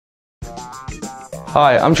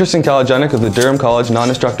Hi, I'm Tristan Kalajenic of the Durham College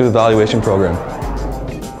Non-Destructive Evaluation Program.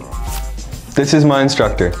 This is my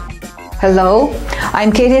instructor. Hello,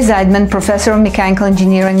 I'm Katie Zeidman, Professor of Mechanical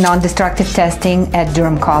Engineering Non-Destructive Testing at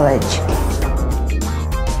Durham College.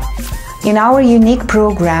 In our unique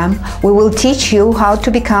program, we will teach you how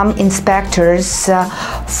to become inspectors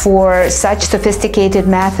for such sophisticated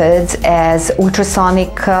methods as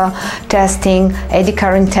ultrasonic testing, eddy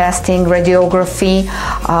current testing, radiography,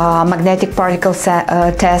 magnetic particle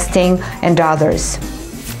testing, and others.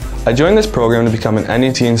 I joined this program to become an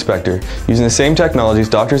NDT inspector using the same technologies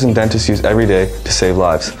doctors and dentists use every day to save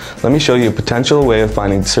lives. Let me show you a potential way of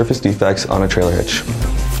finding surface defects on a trailer hitch.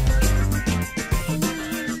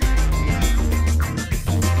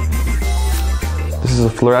 This is a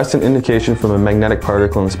fluorescent indication from a magnetic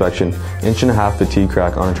particle inspection, 1.5 inch fatigue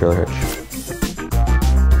crack on a trailer hitch.